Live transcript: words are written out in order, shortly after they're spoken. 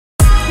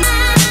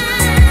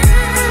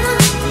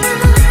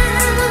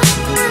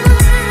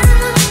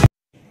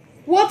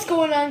What's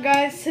going on,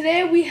 guys?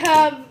 Today we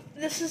have,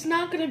 we're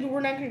not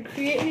gonna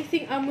create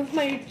anything. I'm with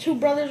my two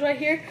brothers right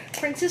here,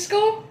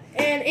 Francisco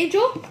and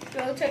Angel.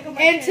 Go check out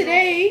my and channel.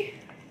 Today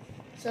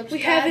we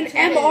have an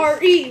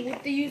MRE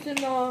with the use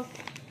in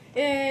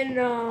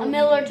a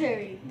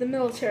military. The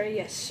military,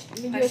 yes.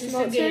 Our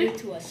sister gave it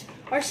to us.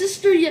 Our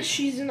sister, yes,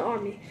 she's in the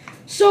army.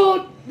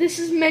 So this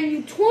is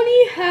menu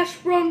 20: hash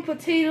brown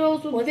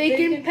potatoes with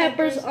bacon,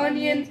 peppers,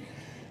 onion,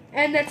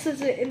 and that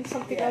says it in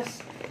something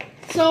else.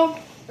 So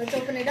let's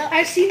open it up.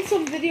 I've seen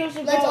some videos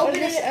about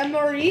this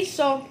MRE,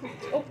 so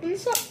let's open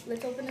this up.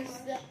 Let's open this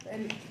up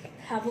and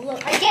have a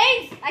look.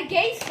 I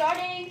gained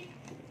starting.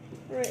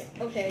 Right.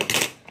 Okay.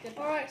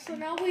 Alright, so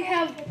now we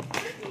have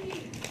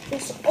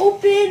this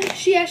open.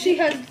 She actually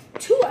has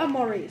two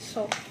MREs,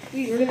 so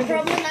We're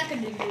probably not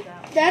going to do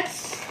that.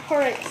 that's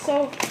alright.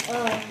 So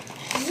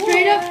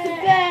straight off the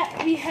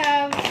bat, we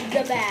have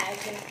The bag.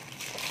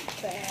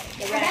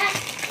 The rack.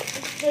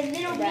 The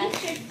little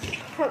meat.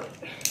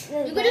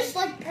 You could just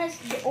like press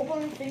the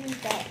open thing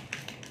like that.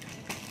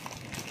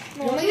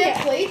 No, we get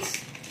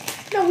plates?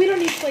 No, we don't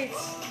need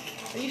plates.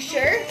 Are you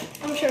sure?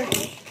 I'm sure.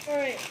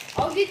 Alright.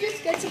 I'll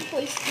just get some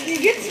plates. You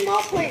get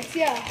small plates,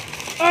 yeah.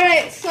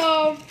 Alright,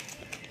 so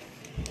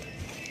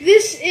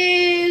this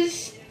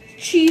is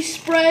cheese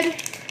spread.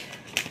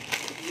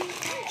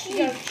 We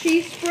got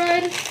cheese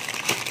spread.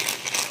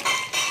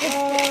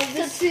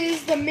 This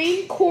is the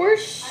main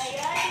course.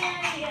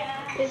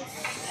 It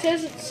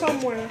says it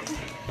somewhere.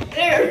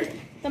 There.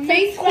 The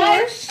main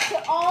course.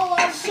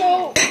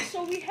 So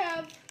So we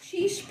have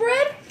cheese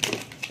spread.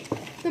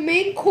 The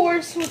main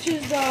course, which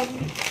is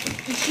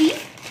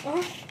cheese.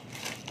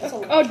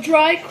 A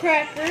dry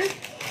cracker.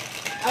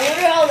 I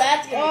wonder how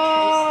that's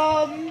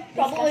gonna taste.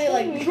 Probably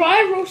like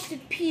dry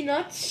roasted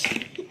peanuts.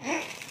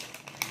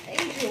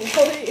 Angel.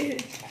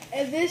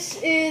 And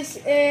this is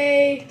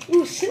a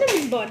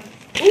cinnamon bun.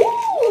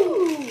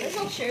 Ooh. Let's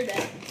all share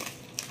that.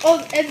 Oh,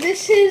 and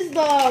this is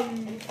the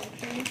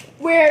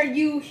where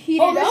you heat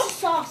it up. That's a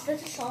sauce.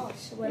 That's a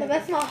sauce. No,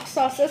 that's not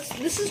sauce.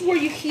 This is where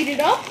you heat it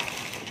up.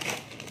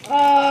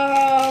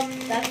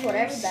 That's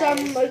whatever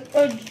some that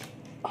is.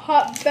 A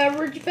hot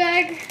beverage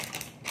bag,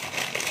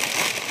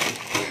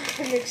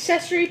 an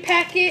accessory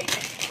packet.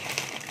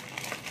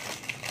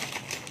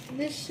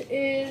 This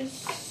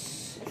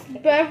is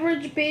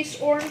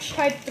beverage-based orange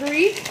type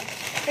 3.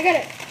 I got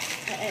it.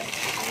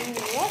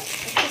 What?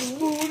 A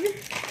spoon.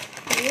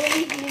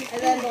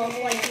 And then the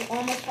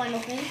almost final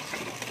thing.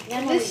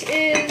 And this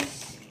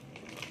is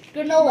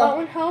granola.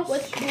 Mountain House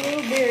with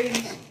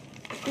blueberries.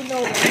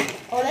 Granola.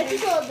 Oh, that's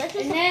just.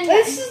 And then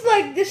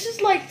this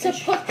is like to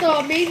put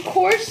the main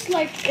course.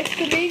 Like if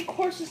the main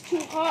course is too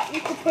hot, you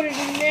can put it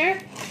in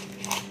there.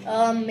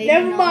 Maybe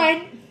Never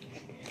mind.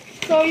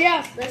 So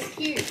yeah. Let's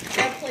heat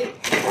that plate.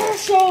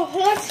 So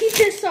let's heat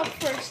this up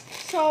first.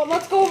 So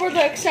let's go over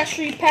the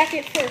accessory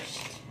packet first.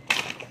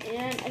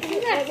 And I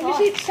think that's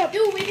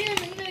Dude, we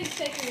didn't need the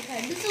accessory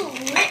packet. This is a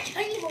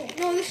tiny hole.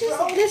 No, this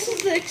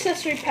is the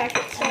accessory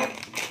packet. So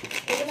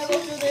we're gonna go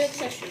through the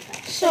accessory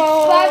packet.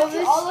 So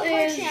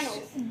this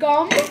is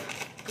gum.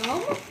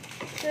 Gum?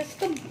 That's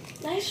the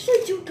I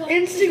actually do gum.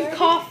 instant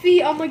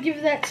coffee. I'm gonna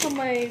give that to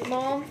my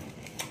mom.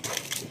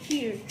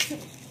 Here.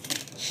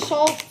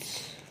 Salt.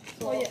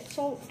 Oh yeah,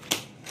 salt.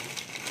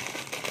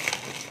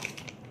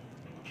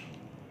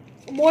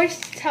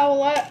 Moist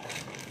towelette.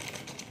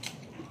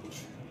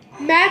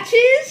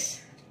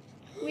 Matches.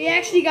 We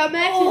actually got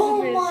matches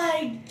in this.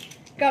 My!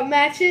 Got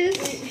matches.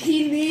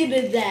 He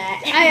needed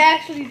that. I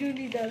actually do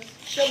need those.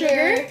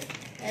 Sugar.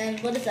 And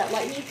what is that,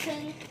 lightning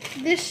thing?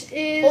 This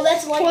is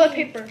that's toilet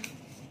paper.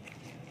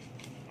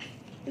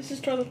 This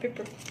is toilet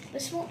paper.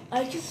 This one,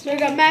 I just. So I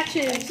got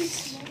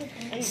matches.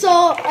 So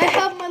I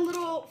have my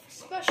little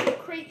special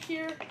crate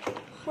here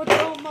with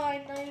all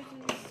my knives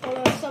and all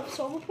that stuff.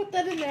 So I'm gonna put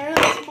that in there.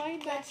 That's my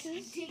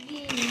matches.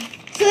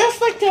 So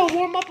that's like to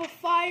warm up a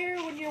fire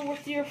when you're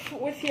with your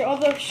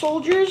other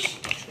soldiers.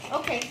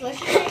 Okay, so let's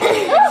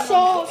just.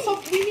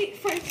 So we need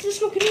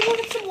Francisco. Can you look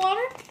at some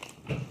water?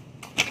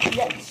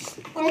 Yes.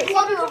 Cold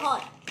water or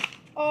hot?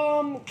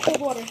 Cold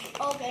water.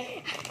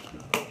 Okay.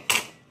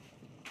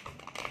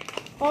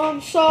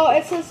 So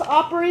it says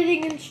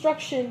operating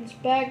instructions: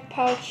 bag,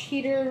 pouch,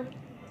 heater.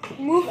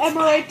 Remove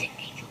MRE.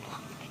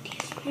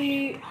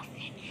 Wait.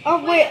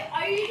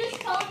 Are you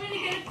just telling me to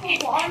get a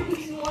cold water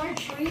because you want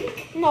a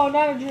drink? No,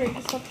 not a drink.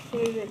 It's not for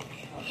a drink.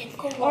 Okay,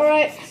 cold water. All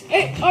right.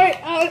 Hey, all right.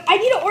 I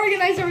need to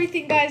organize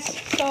everything, guys.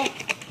 So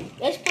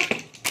let's put.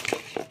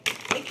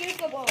 Make sure to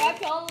subscribe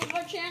to all of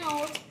our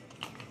channels.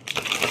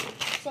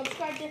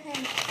 Subscribe to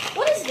him.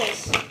 What is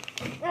this?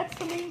 that's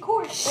the main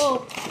course.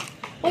 Oh.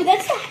 Wait,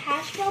 that's the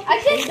hash brown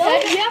I just potato?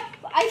 said, yep.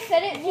 I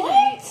said it. What?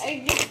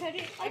 I just said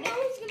it. I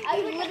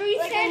literally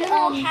like said,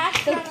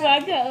 hash brown.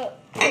 subscribe to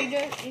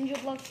Angel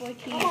Block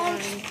 14. Come on,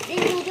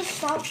 Angel, just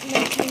stop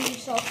making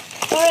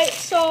yourself. All right.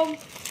 So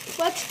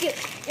let's get.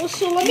 Well,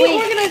 so let me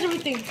organize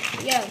everything.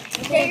 Yeah.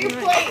 Get your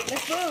plate.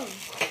 Let's go.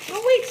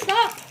 No, wait.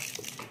 Stop.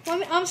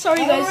 I'm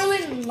sorry, guys.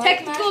 Really like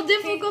Technical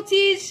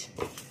difficulties.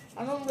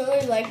 I don't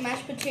really like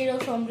mashed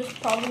potatoes, so I'm just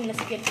probably gonna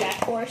skip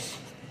that course.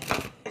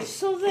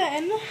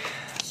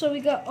 So we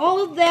got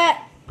all of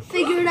that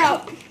figured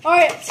out.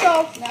 Alright,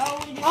 so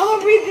I'm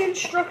gonna read the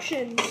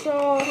instructions.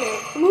 So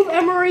remove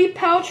MRE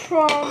pouch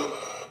from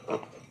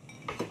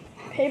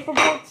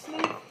paperboard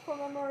sleeve from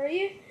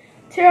MRE.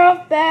 Tear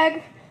off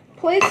bag.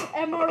 Place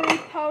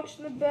MRE pouch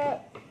in the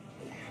back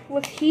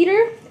with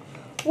heater.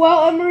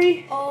 While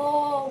MRE.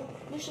 Oh,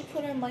 we should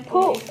put it in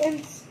microwave.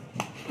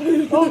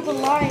 The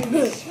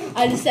lines.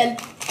 I just said,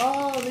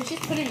 oh, we should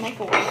put it in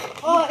microwave.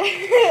 Oh,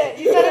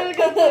 you thought I was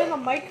gonna put it in the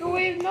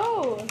microwave?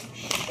 No.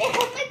 They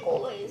have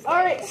microwaves.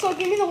 Alright, so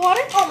give me the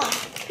water. Oh my.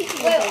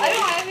 Wait, I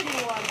don't have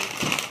any water.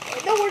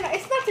 No, we're not.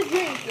 It's not to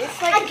drink.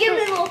 It's like I'll give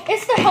it a little.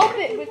 it's to help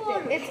it with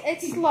it.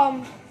 It's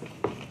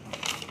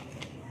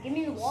Give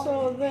me the water.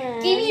 So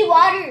then. Give me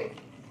water.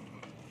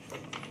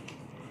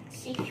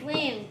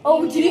 Swim.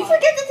 Oh, did you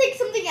forget to take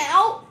something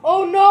out?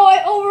 Oh no,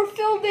 I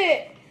overfilled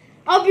it.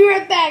 I'll be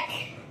right back.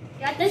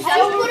 Got this.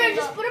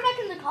 Just put it back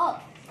in the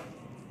cup.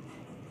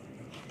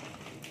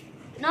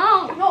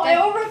 No. No, I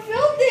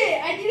overfilled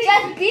it. I didn't.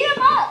 Just beat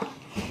him up.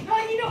 No, I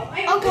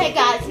Okay,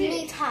 guys, overfilled it.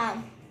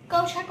 meantime,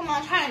 go check on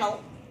my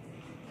channel.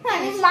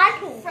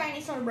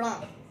 Franny Son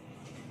Blanc.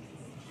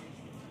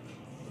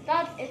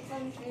 It's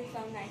on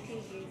 19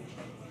 years.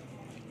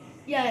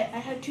 Yeah, I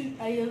have two.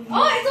 Oh, it's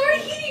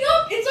already heating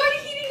up. It's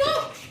already heating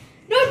up.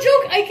 No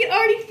joke. I can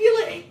already feel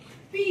it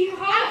being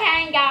hot.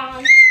 Hang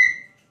on.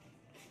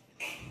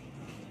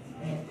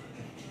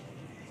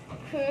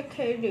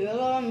 Okay, do you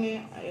love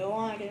me? I don't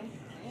want to.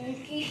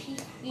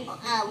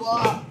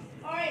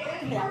 Alright,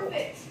 that's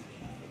perfect.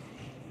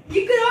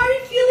 You can already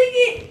feeling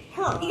it.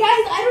 You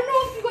guys, I don't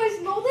know if you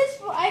guys know this,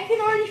 but I can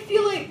already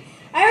feel it.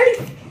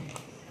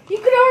 You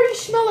can already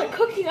smell it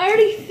cooking. I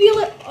already feel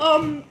it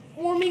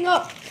warming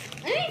up.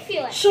 I didn't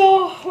feel it.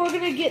 So we're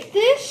gonna get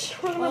this.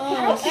 We're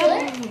gonna put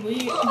this. Dude,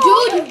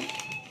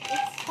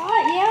 It's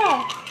hot,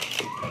 yeah.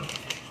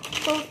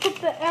 So let's put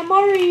the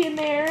MRE in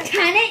there.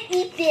 Can I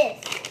eat this?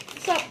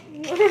 So,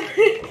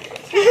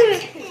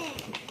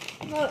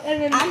 no,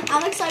 and then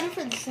I'm excited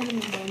for the cinnamon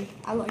bun.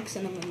 I like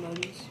cinnamon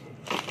buns.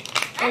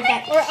 I'm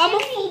gonna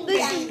fold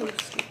this in.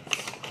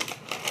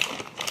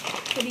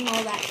 Putting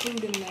all that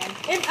food in there.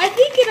 And I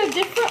think in a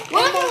different.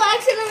 What if you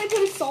accidentally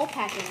put a salt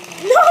packet in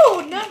there? No,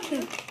 not.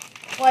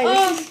 Why?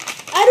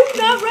 I do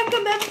not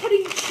recommend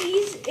putting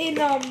cheese in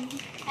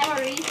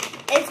MRE.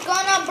 It's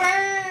gonna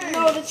burn.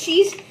 No, the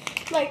cheese,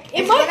 like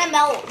It's gonna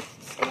melt.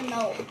 It's gonna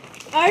melt.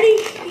 I already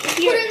Put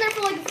it in there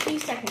for like a few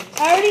seconds.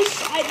 Let me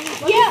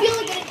feel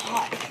it getting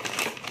hot.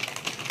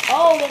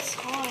 Oh, that's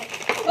hot.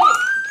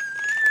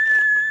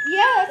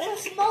 Yeah, It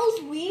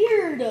smells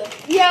weird.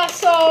 yeah.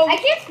 So I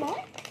can't smell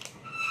it.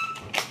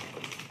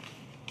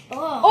 I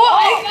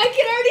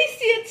can already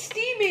see it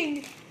steaming.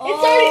 It's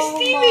already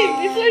steaming.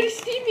 It's already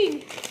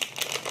steaming.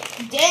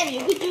 Damn,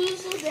 you could do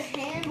this with a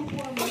hand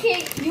warmer.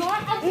 Okay, you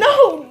want a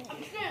No. I'm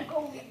just gonna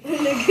go.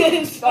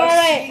 It All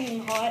right.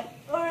 steaming hot.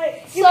 All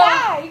right. You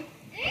buy.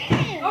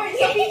 All right.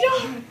 So we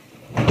don't.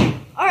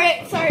 All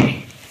right.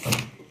 Sorry.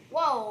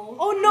 Whoa.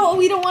 Oh no,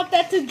 we don't want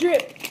that to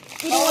drip.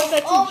 We don't want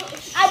that to.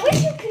 I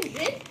wish you could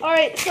drip. All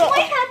right. So. I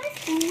have this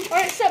food. All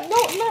right. So no.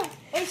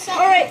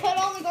 All right. Put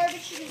all the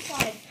garbage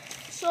inside.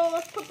 So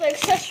let's put the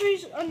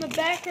accessories on the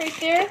back right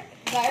there.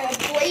 Got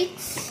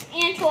plates.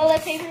 And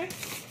toilet paper.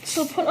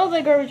 So put all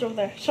the garbage over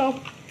there. So,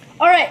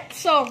 all right.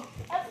 So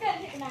Let's go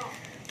take a nap.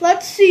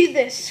 let's see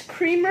this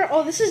creamer.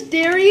 Oh, this is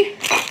dairy.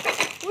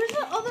 Where's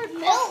the other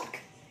Milk.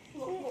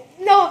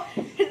 No.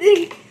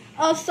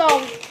 So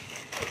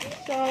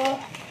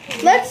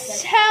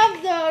let's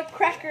have the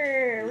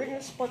cracker. We're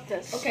gonna split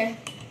this. Okay. You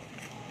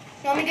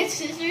want me to get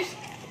scissors?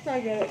 I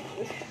get it.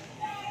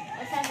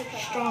 Let's have the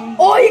cracker. Strong.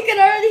 Oh, you can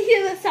already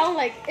hear the sound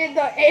like in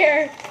the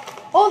air.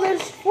 Oh,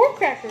 there's 4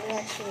 crackers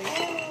actually.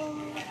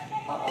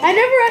 I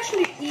never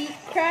actually eat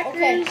crackers.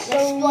 Okay, let's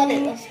split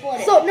it. Let's split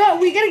it. So no,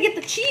 we gotta get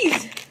the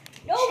cheese.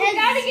 No, we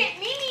gotta get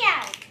Mimi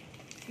out.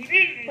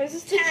 What is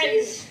this the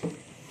cheese?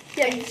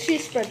 Yeah, the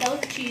cheese spread. That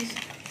was cheese.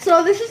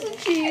 So this is the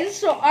cheese.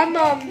 So I'm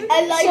I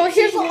like So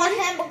here's cheese on my one.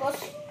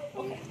 hamburgers.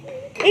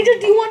 Angel,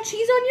 do you want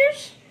cheese on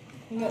yours?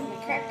 You got my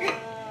cracker.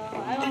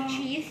 I want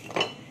cheese.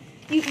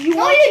 You No,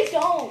 want you cheese?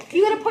 don't. You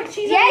gotta put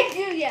cheese Yeah, on I it? do.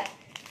 Yeah.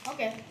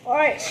 Okay. All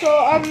right. So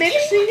I'm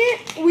mixing it.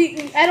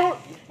 I don't.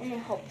 I'm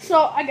gonna help.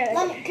 So I got it.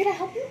 Can I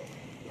help you?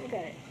 I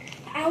got it.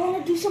 I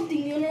want to do something.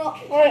 You know.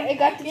 All right. I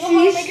got the You know how to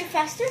cheese. make it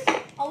faster? I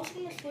was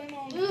gonna swim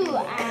on. Ooh.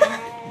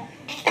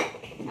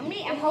 I'm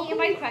eating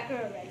my cracker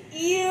already.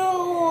 Ew. I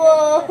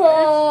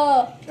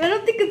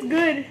don't think it's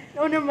good.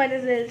 Oh, never mind.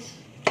 It is.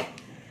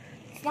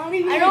 It's not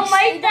even. I don't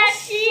like that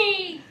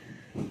cheese.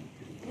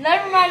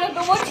 Never mind. I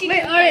don't want cheese.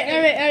 Wait. All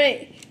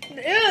right.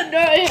 Ew,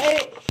 no.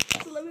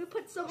 So let me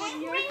put some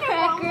on your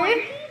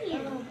cracker.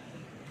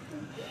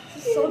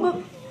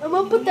 So I'm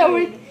gonna put that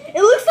right.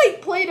 It looks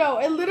like Play-Doh.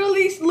 It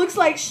literally looks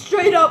like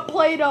straight up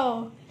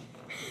Play-Doh.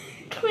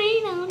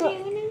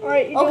 All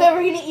right. Okay, we're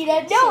gonna eat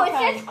it. No, it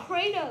says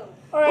Kratos.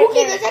 All right.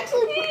 Okay, that's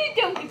actually.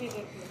 Don't give me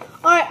that.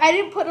 All right. I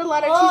didn't put a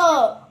lot of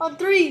cheese. On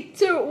 3,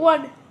 2,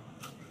 1.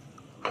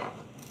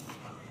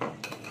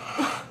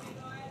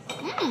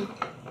 Mm.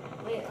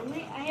 Wait,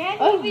 I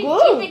can't even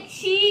good. eat the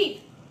cheese.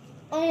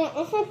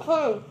 It's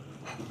okay.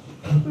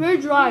 Very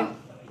dry.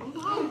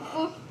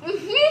 The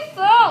cheese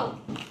fell.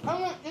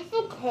 It's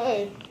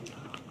okay.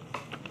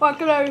 I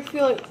can already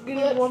feel it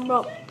getting warmed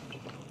up.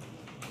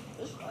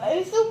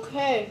 It's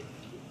okay.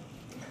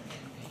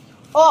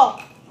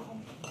 Oh.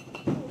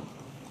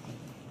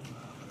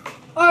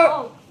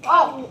 Alright.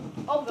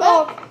 Oh, that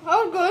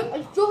was good.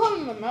 I still have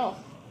it in my mouth.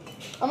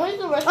 I'm gonna eat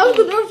the rest That was of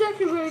good. it. That was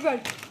actually really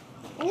good.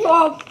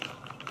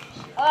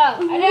 I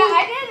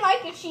didn't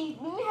like the cheese.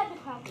 We had the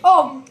crackers.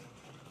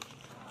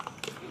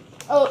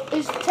 Oh,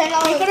 it's 10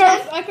 out of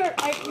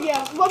 10?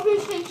 Yeah. What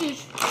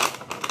percentage?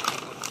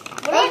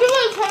 What I give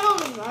it a 10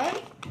 out of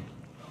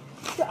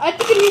 9? I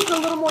think it needs a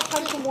little more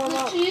time to warm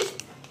up.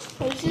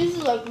 The cheese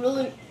is like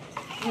really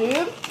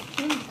weird.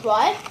 It's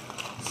dry.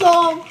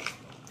 So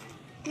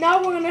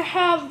now we're gonna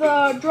have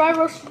the dry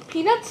roasted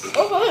peanuts.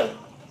 Okay.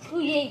 Who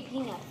ate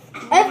peanuts?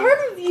 I've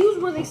heard reviews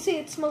where they say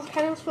it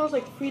kind of smells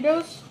like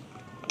Fritos.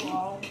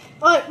 Wow.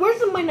 Alright,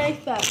 where's my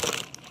knife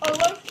at?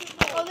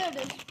 Oh, there it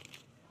is.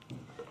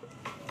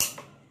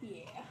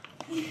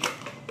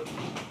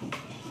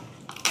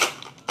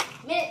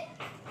 Mitt,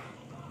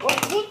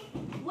 what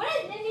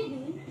is Minnie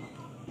doing?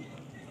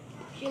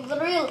 She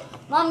literally,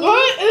 Mom,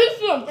 What is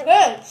some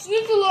pet?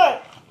 Sneak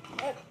alert.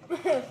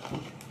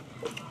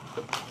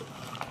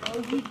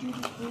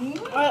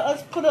 Alright,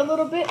 let's put a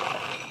little bit.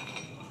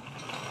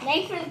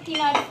 thanks for the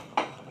peanuts.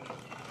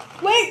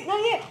 Wait, not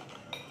yet.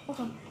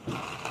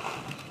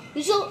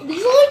 These are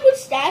like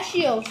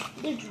pistachios.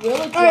 It's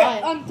really dry.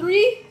 Alright, on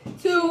 3,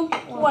 2,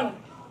 1.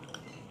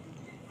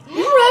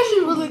 These are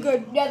actually really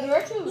good. Yeah, they're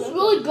actually It's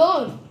really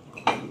good.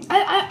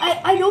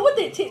 I know what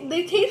they taste.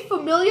 They taste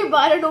familiar, but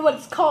I don't know what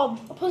it's called.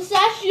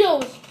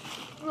 Pistachios.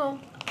 No.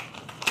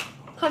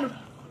 Kind of.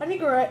 I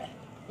think you're right.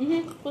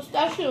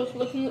 Pistachios.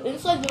 Like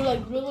inside, they're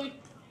like really.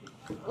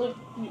 Like,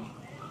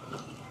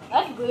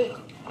 That's good.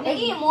 I'm gonna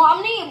eat more.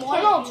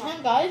 10 out of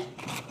 10, guys.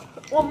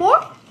 One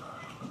more?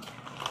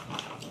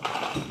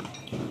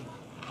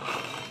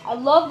 I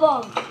love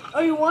them.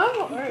 Oh, you want?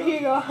 Alright, here you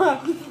go.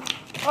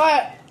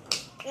 Alright.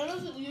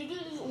 You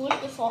just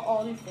lick this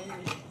all these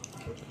fingers.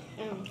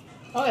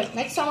 Okay,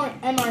 next time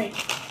we're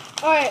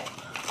MRE. Alright.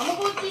 I'm gonna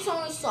put these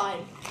on the side.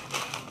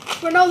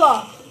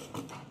 Granola.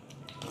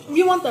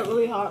 You want that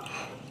really hot.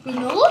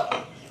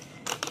 Granola?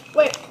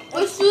 Wait.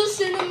 Let's do the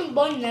cinnamon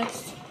bun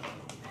next.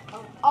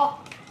 Oh.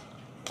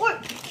 Wait.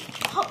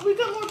 We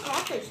got more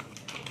crackers.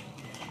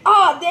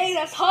 Ah, dang,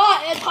 that's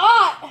hot. It's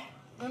hot.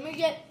 Let me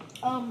get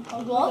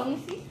a glove.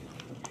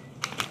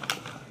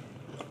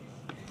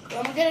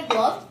 I'm gonna get a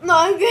glove. No,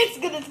 I'm good. It's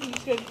good.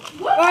 It's good.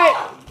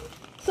 Alright.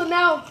 So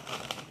now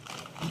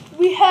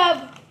we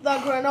have the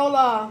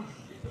granola.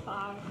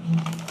 Alright.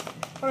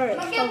 I'm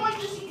gonna get one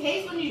just in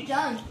case when you're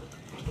done.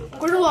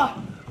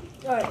 Granola.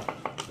 Alright.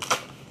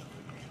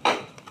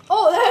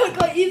 Oh, that would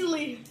go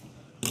easily.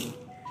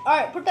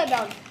 Alright, put that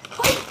down.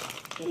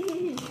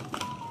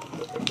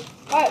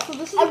 Alright, so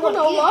this is the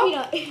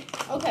granola.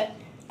 Okay.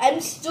 I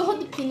still have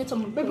the peanuts on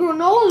my The plate.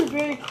 granola is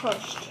very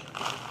crushed.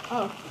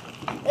 Oh.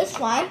 It's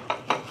fine.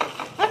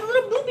 Has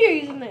little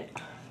blueberries in it.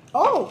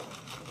 Oh.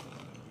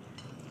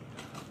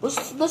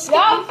 Let's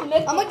Yeah, I'm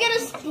gonna get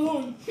a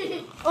spoon.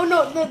 Oh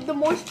no, the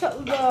moisture,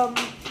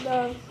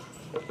 the.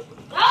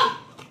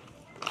 Ah!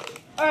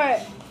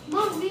 Alright.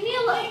 Mom, leave me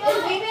alone.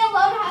 Is leave me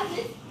alone to have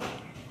this?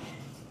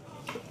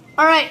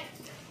 Alright.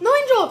 No,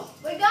 Angel.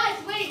 Wait, guys,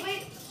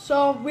 wait.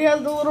 So we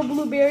have the little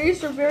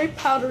blueberries. They're very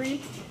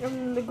powdery.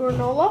 And the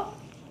granola.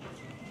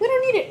 We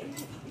don't need it.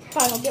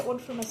 Fine, I'll get one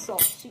for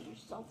myself. Suit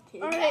yourself,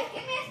 kid. Alright.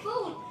 Give me a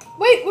spoon.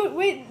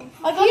 Wait.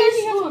 I got a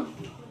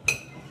spoon.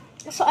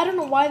 So I don't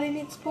know why they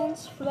need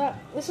spoons for that.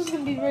 This is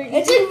gonna be very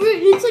easy.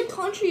 It's like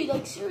country,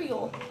 like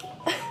cereal.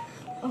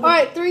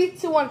 Alright, 3,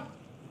 2, 1.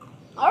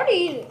 I already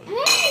ate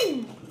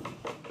it.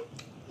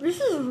 This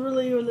is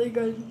really, really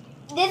good.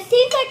 This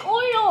tastes like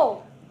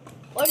oil.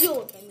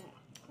 Oil.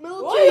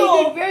 Military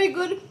Oil. did very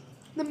good.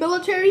 The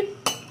military.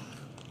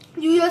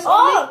 U.S.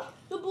 Army. Oh,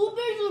 the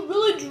blueberries are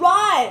really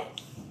dry.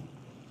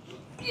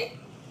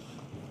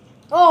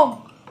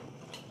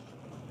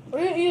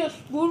 We're gonna eat a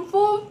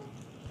spoonful.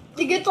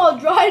 It gets all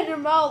dry in your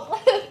mouth.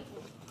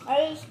 I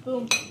had a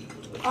spoon.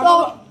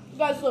 So,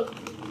 Guys, look.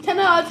 10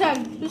 out of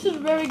 10. This is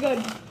very good.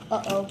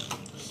 Uh-oh.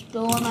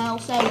 Spill on aisle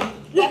 7. I'm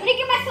gonna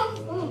get myself a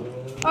spoon.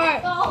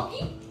 Alright. So I'll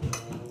eat.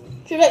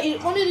 Should I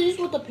eat one of these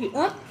with the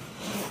peanut?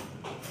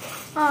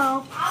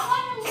 Oh. I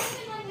want to live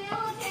in the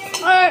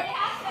military. Alright. They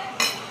have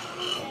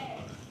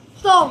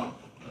to- So,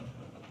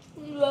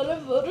 Oh,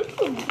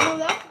 well,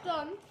 that's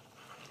done.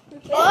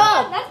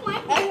 That's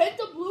my I hate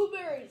the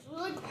blueberries. They're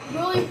like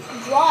really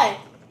dry.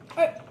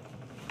 Alright.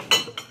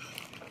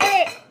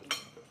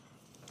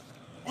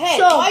 Hey,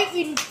 So- I'm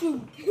eating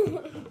food.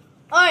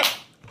 Alright.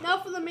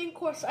 Now for the main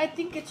course. I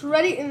think it's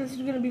ready and this is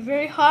going to be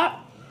very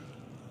hot.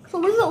 So,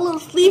 where's that little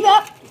sleeve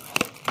at?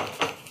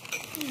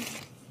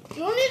 You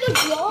don't need a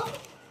glove?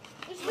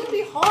 It's gonna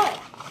be hot.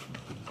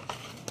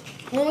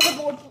 I'm gonna get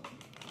more.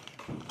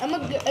 I'm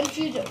gonna get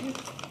empty it.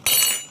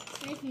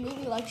 Make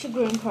me like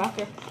sugar and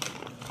cracker.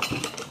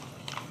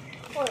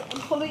 Alright,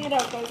 I'm pulling it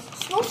out, guys. It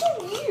smells so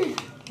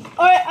weird.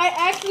 Alright,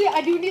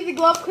 I do need the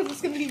glove because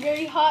it's gonna be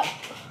very hot.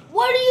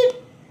 What are you,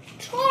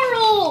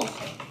 Charles?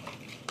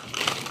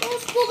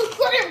 Let's pull the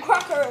graham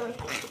cracker.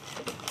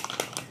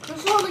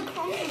 There's all the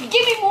crumbs.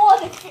 Give me more.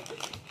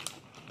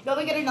 Let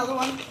me get another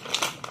one.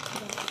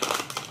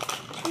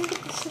 Let me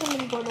get the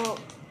cinnamon bun out.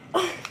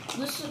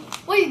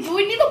 Wait, do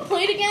we need a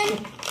plate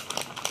again?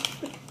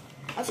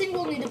 I think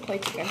we'll need a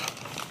plate again.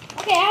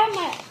 Okay, I have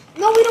my.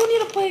 No, we don't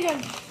need a plate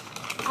again.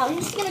 I'm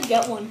just gonna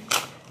get one.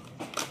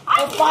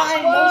 I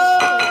fine.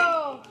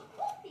 Whoa.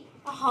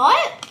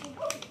 Hot?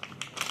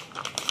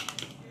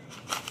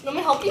 Let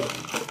me help you.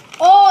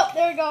 Oh,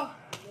 there we go.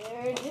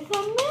 There's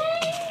a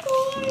mango.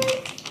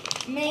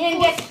 Mango.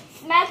 And get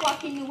smack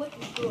walking you with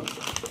the spoon.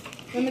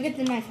 Let me get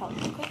the knife out.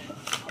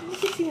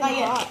 It's even Not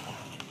yet. hot.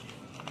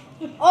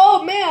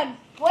 Oh man.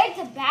 Boy, it's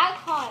a bag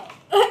hot.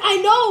 I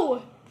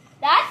know.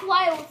 That's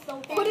why it was so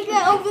hot. Put it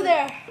over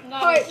there. No.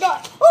 Alright, no.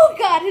 Oh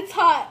god, it's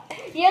hot.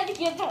 You have to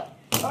give her.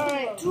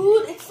 Alright.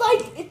 Dude, it's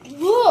like,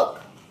 look.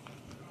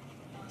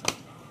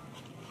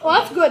 Well,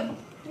 that's good.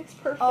 It's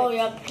perfect. Oh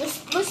yeah,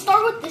 let's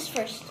start with this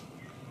first.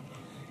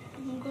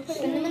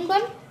 Cinnamon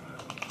bun?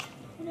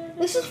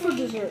 This is for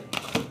dessert.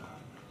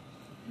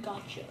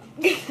 Gotcha.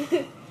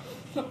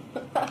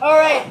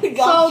 Alright, so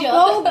Gotcha.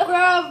 go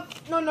grab...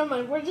 No, never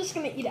mind. We're just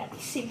going to eat at the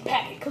same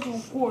packet because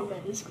we're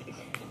gourmet this week.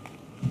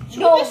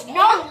 No, let's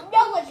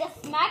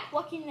just smack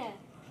walking the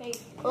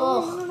face.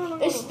 Ugh. No.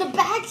 It's, the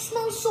bag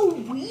smells so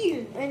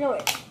weird. I know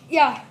it.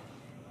 Yeah.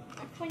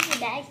 When your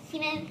bag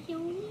smells so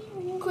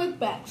weird. Quick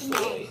bag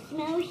smell.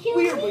 Smells so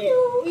Weird.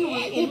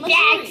 weird. The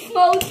bag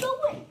smells so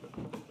weird.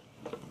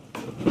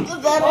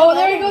 Oh,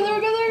 there we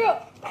go.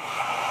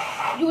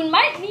 You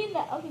might need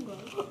that other one.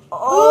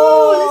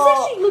 Oh, this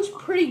actually looks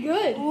pretty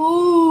good.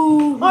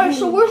 Ooh. Alright,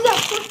 so where's that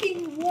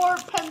freaking war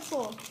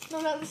pencil? No,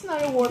 this is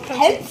not a war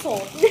pencil.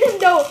 Pencil.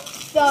 No,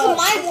 This is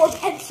my war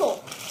pencil.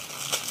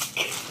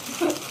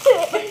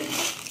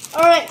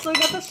 Alright, so we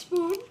got the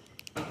spoon.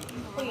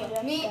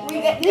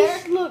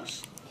 This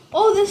looks...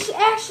 Oh, this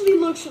actually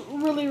looks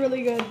really,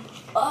 really good.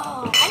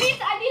 Oh. I need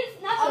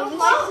nothing.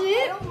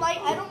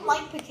 I don't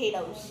like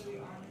potatoes.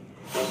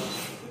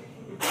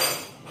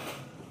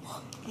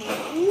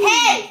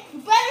 Hey, you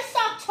better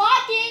stop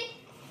talking.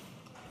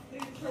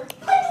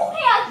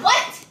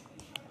 What?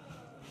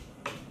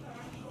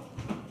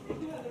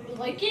 You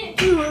like it?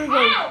 Here we go.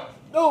 Ow!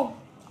 Oh.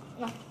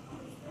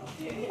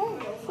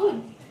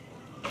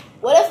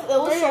 What if it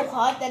was so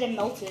hot that it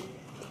melted?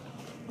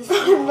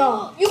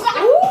 No. You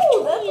got.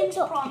 Ooh, that's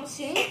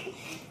promising.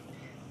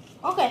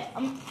 Okay,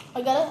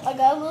 I got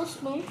a little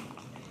spoon.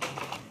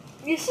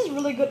 This is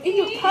really good. Eat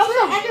it. Have Have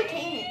some some.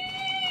 entertainment.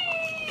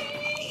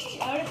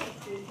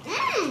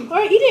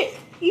 Alright, eat it.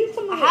 Eat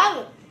some I of it. have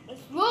it.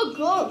 It's real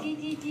good.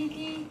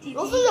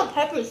 Those are the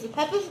peppers. The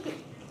peppers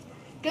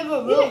give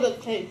a really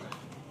good taste.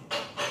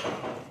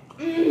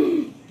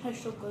 That's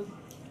so good.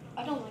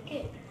 I don't like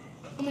it.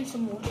 Give me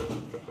some more.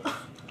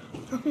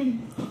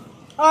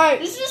 Alright.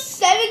 This is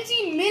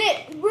 17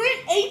 minutes. We're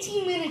at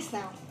 18 minutes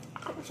now.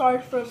 Sorry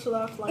for the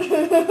last line.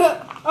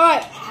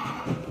 Alright.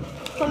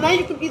 So now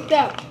you can eat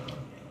that.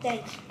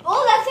 Thanks.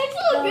 Oh, that's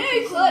actually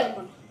very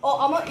good. Oh,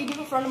 I'm gonna eat it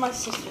in front of my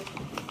sister.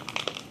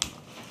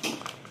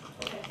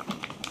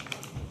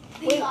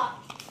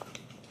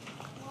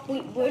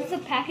 Wait, where's the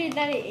packet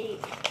that I ate?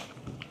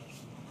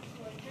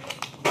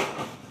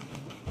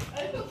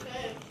 It's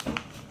okay.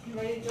 You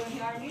ready to join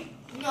the army?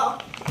 No.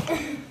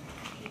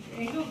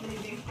 Ain't no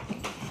bleeding.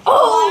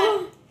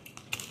 Oh!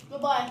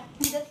 Goodbye.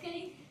 Just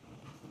kidding.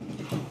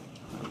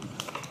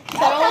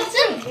 That's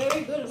it.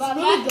 Very good. It's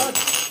really good.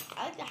 I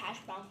like the hash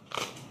brown.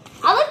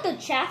 I like the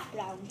chaff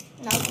brown.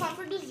 Now it's time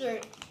for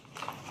dessert.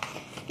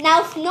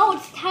 Now, no,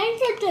 it's time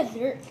for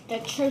dessert. The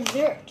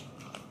dessert.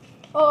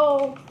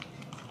 Oh.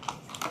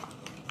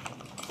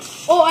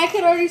 Oh, I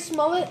could already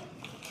smell it.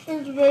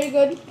 It's very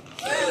good.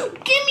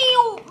 Give me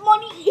your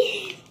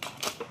money.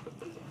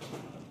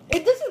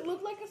 It doesn't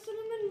look like a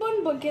cinnamon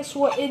bun, but guess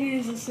what? It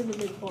is a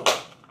cinnamon bun.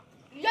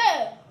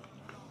 Yeah.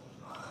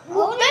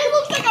 Well, that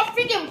looks like a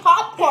freaking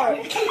Pop Tart.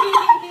 Look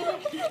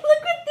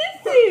what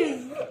this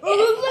is. It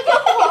looks like a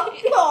Pop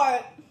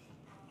Tart.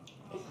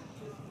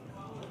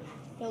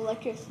 I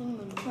like your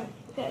cinnamon bun.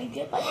 Okay,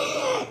 get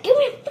Give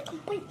me a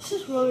freaking bite. This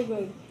is really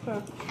good.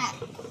 Here.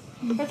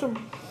 Have some.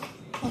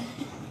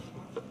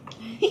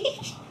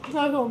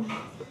 Have some.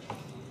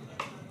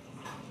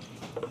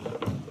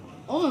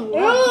 Oh my Ew.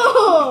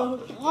 god.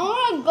 Oh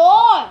my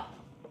god.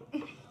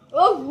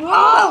 Oh,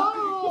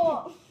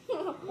 wow.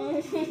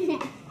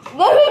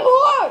 Let me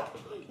more.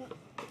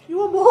 You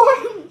want more?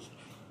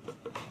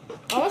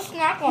 I'm gonna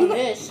snack on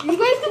this. You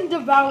guys can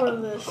devour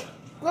this.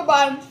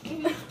 Goodbye.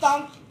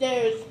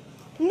 Downstairs.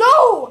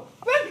 No!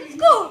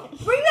 Francisco!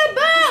 Bring that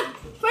back!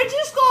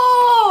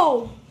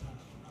 Francisco!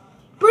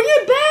 Bring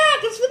it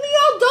back! It's gonna be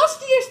all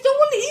dusty. I still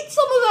want to eat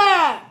some of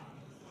that.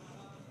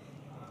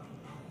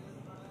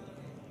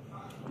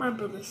 My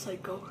brother's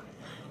psycho.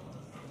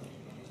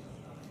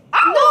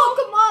 Ow! No,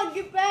 come on,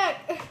 get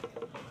back.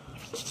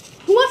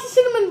 Who wants a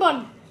cinnamon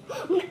bun?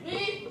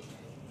 Me?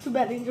 Too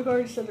bad Angel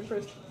already said it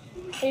first.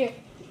 Here.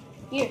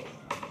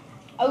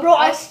 Bro,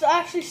 I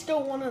actually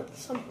still want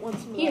some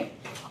Here.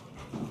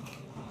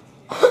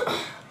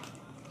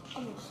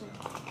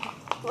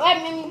 Wait,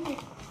 maybe.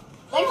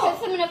 Like put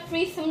some in a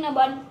freeze, some in a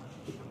bun.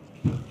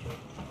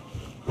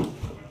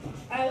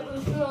 I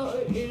was gonna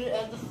eat it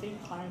at the same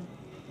time.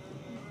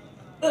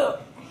 At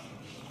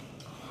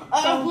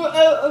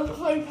the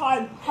same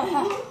time.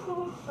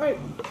 Alright,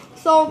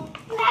 so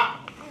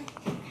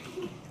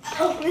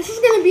this is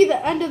gonna be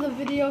the end of the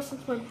video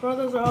since my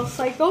brothers are all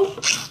psycho.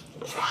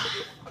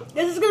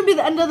 This is gonna be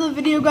the end of the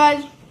video,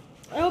 guys.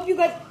 I hope you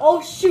guys.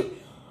 Oh shoot!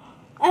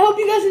 I hope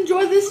you guys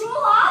enjoy this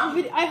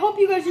video. I hope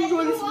you guys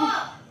enjoy this video.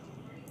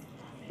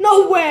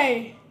 No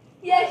way!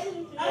 Yes,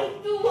 I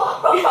do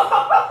want.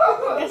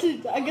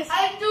 I guess.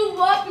 I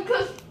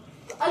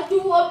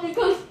do want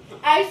because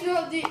I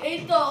accidentally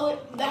ate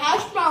the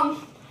hash browns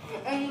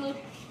and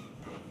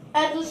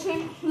at the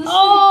same.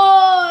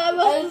 Oh,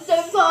 that must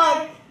have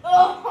sucked.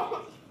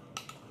 Oh.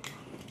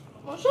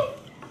 What's up?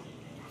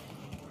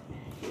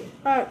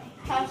 Alright,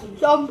 Have some.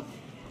 so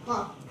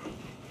Huh.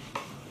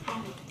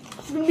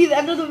 this is gonna be the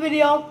end of the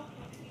video.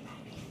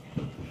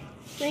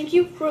 Thank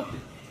you for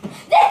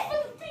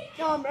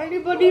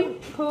anybody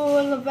who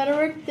is a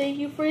veteran. Thank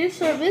you for your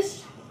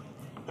service.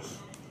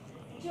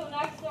 Till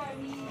next time.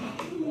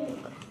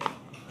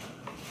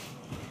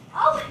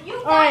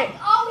 Alright,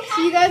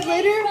 see you guys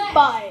later.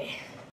 Bye.